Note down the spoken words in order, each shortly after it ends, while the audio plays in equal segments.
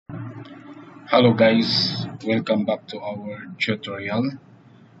Hello guys, welcome back to our tutorial.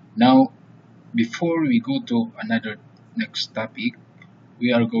 Now, before we go to another next topic,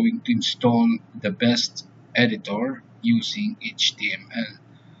 we are going to install the best editor using HTML.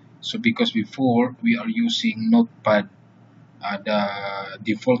 So because before we are using Notepad, the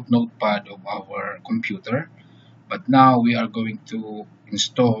default Notepad of our computer, but now we are going to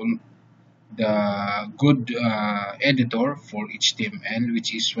install the good editor for HTML,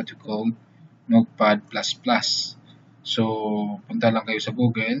 which is what we call Notepad++. So, punta lang kayo sa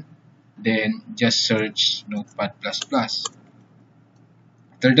Google, then just search Notepad++.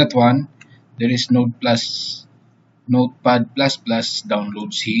 After that one, there is Notepad++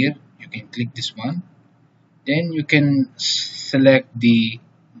 downloads here. You can click this one. Then you can select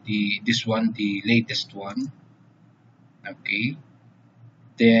this one, the latest one. Okay.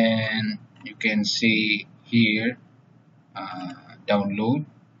 Then you can say here, download,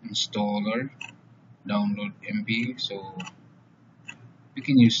 installer, download MB. So we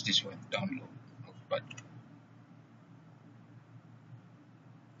can use this one, download Notepad.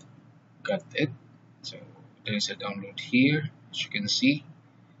 Got it. So there is a download here, as you can see.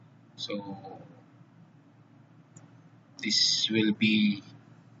 So this will be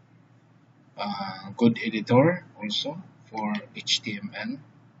a good editor also for HTML.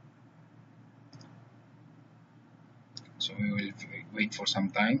 So we will wait for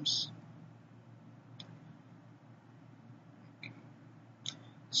some times. Okay.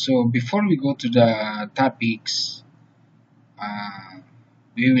 So before we go to the topics,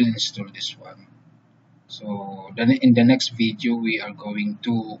 we will install this one. So then in the next video, we are going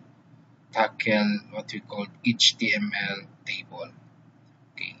to tackle what we call HTML table.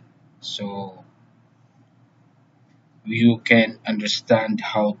 Okay, so you can understand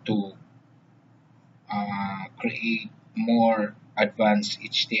how to create more advanced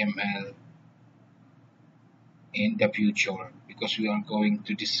HTML in the future, because we are going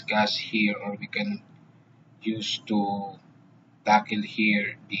to discuss here, or we can use to tackle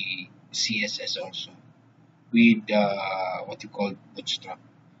here the CSS also with what you call Bootstrap.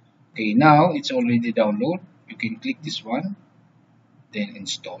 Okay, now it's already download. You can click this one, then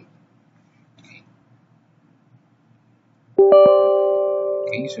install.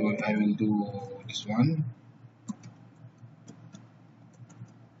 Okay, so I will do this one.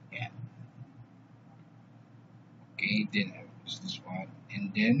 Yeah. Okay, then I will use this one,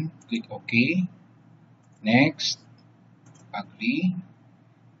 and then click OK. Next, agree.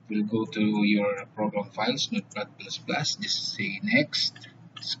 We'll go to your program files, Notepad++. Just say next.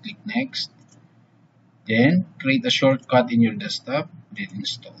 Just click next. Then create a shortcut in your desktop. Then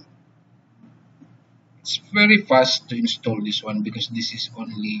install. It's very fast to install this one because this is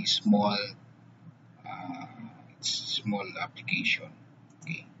only small application.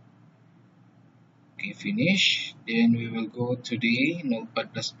 Okay, finish. Then we will go to the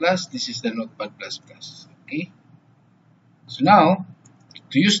Notepad++. This is the Notepad++. Okay, so now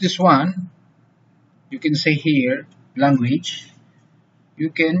to use this one, you can say here language. You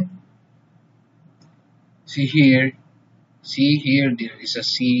can see here there is a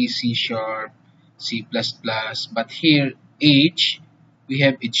C, C#, C++, but here H, we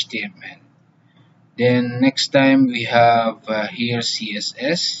have HTML. Then next time we have here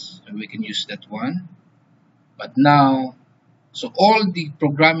CSS, so we can use that one. But now, so all the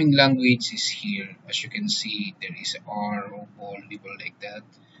programming language is here. As you can see, there is R, Robol, label like that,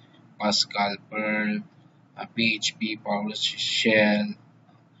 Pascal, Perl, PHP, PowerShell.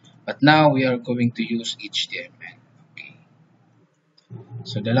 But now we are going to use HTML. Okay.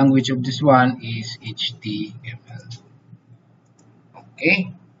 So the language of this one is HTML.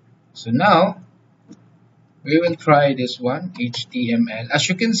 Okay. So now we will try this one, HTML. As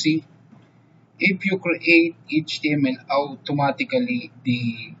you can see, if you create HTML, automatically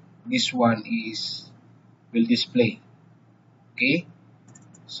this one will display. Okay.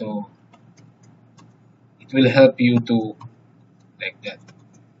 So it will help you to like that.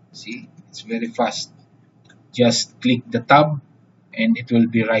 See, it's very fast. Just click the tab and it will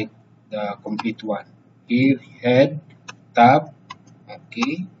be right the complete one. Here, head, tab,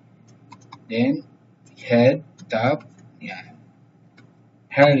 okay. Then head, tab, yeah.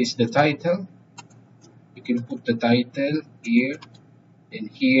 Here is the title. You can put the title here. And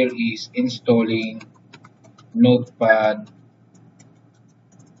here is installing Notepad++.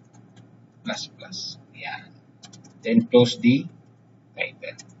 Yeah. Then close the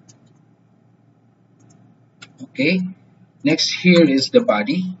title. Okay. Next, here is the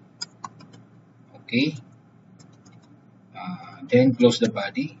body. Okay. Then close the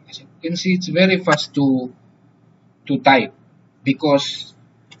body. As you can see, it's very fast to type because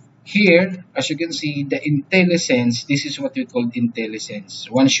Here, as you can see, the IntelliSense, this is what we call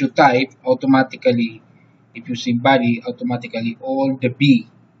IntelliSense. Once you type, automatically, if you see body, automatically all the B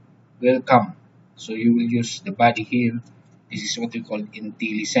will come. So you will use the body here. This is what we call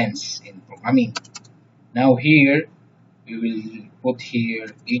IntelliSense in programming. Now here, we will put here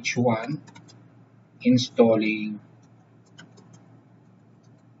H1 installing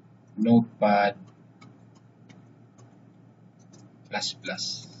Notepad++.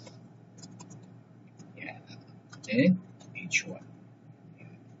 Yeah. Then H1.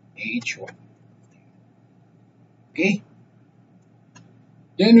 H1. Okay.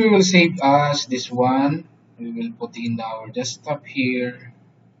 Then we will save as this one. We will put in our desktop here.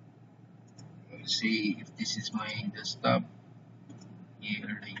 We'll see if this is my desktop.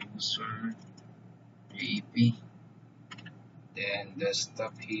 Here the user Jaypee. Then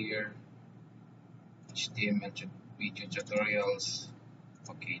desktop here. HTML video tutorials.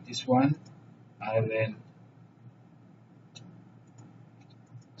 Okay, this one I will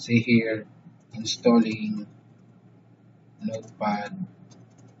say here installing Notepad,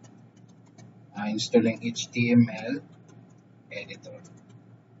 installing HTML Editor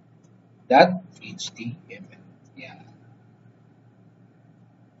 .html. Yeah.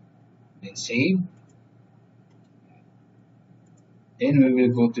 Then save. Then we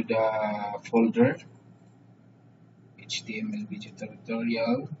will go to the folder HTML video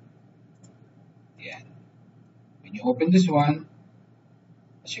tutorial. Yeah. When you open this one,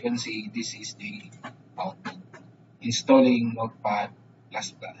 as you can see, this is the output. Installing Notepad++.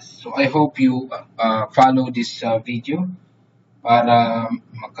 So I hope you follow this video para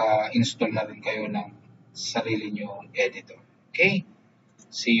maka-install na rin kayo ng sarili nyong editor. Okay?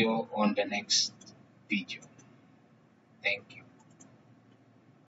 See you on the next video. Thank you.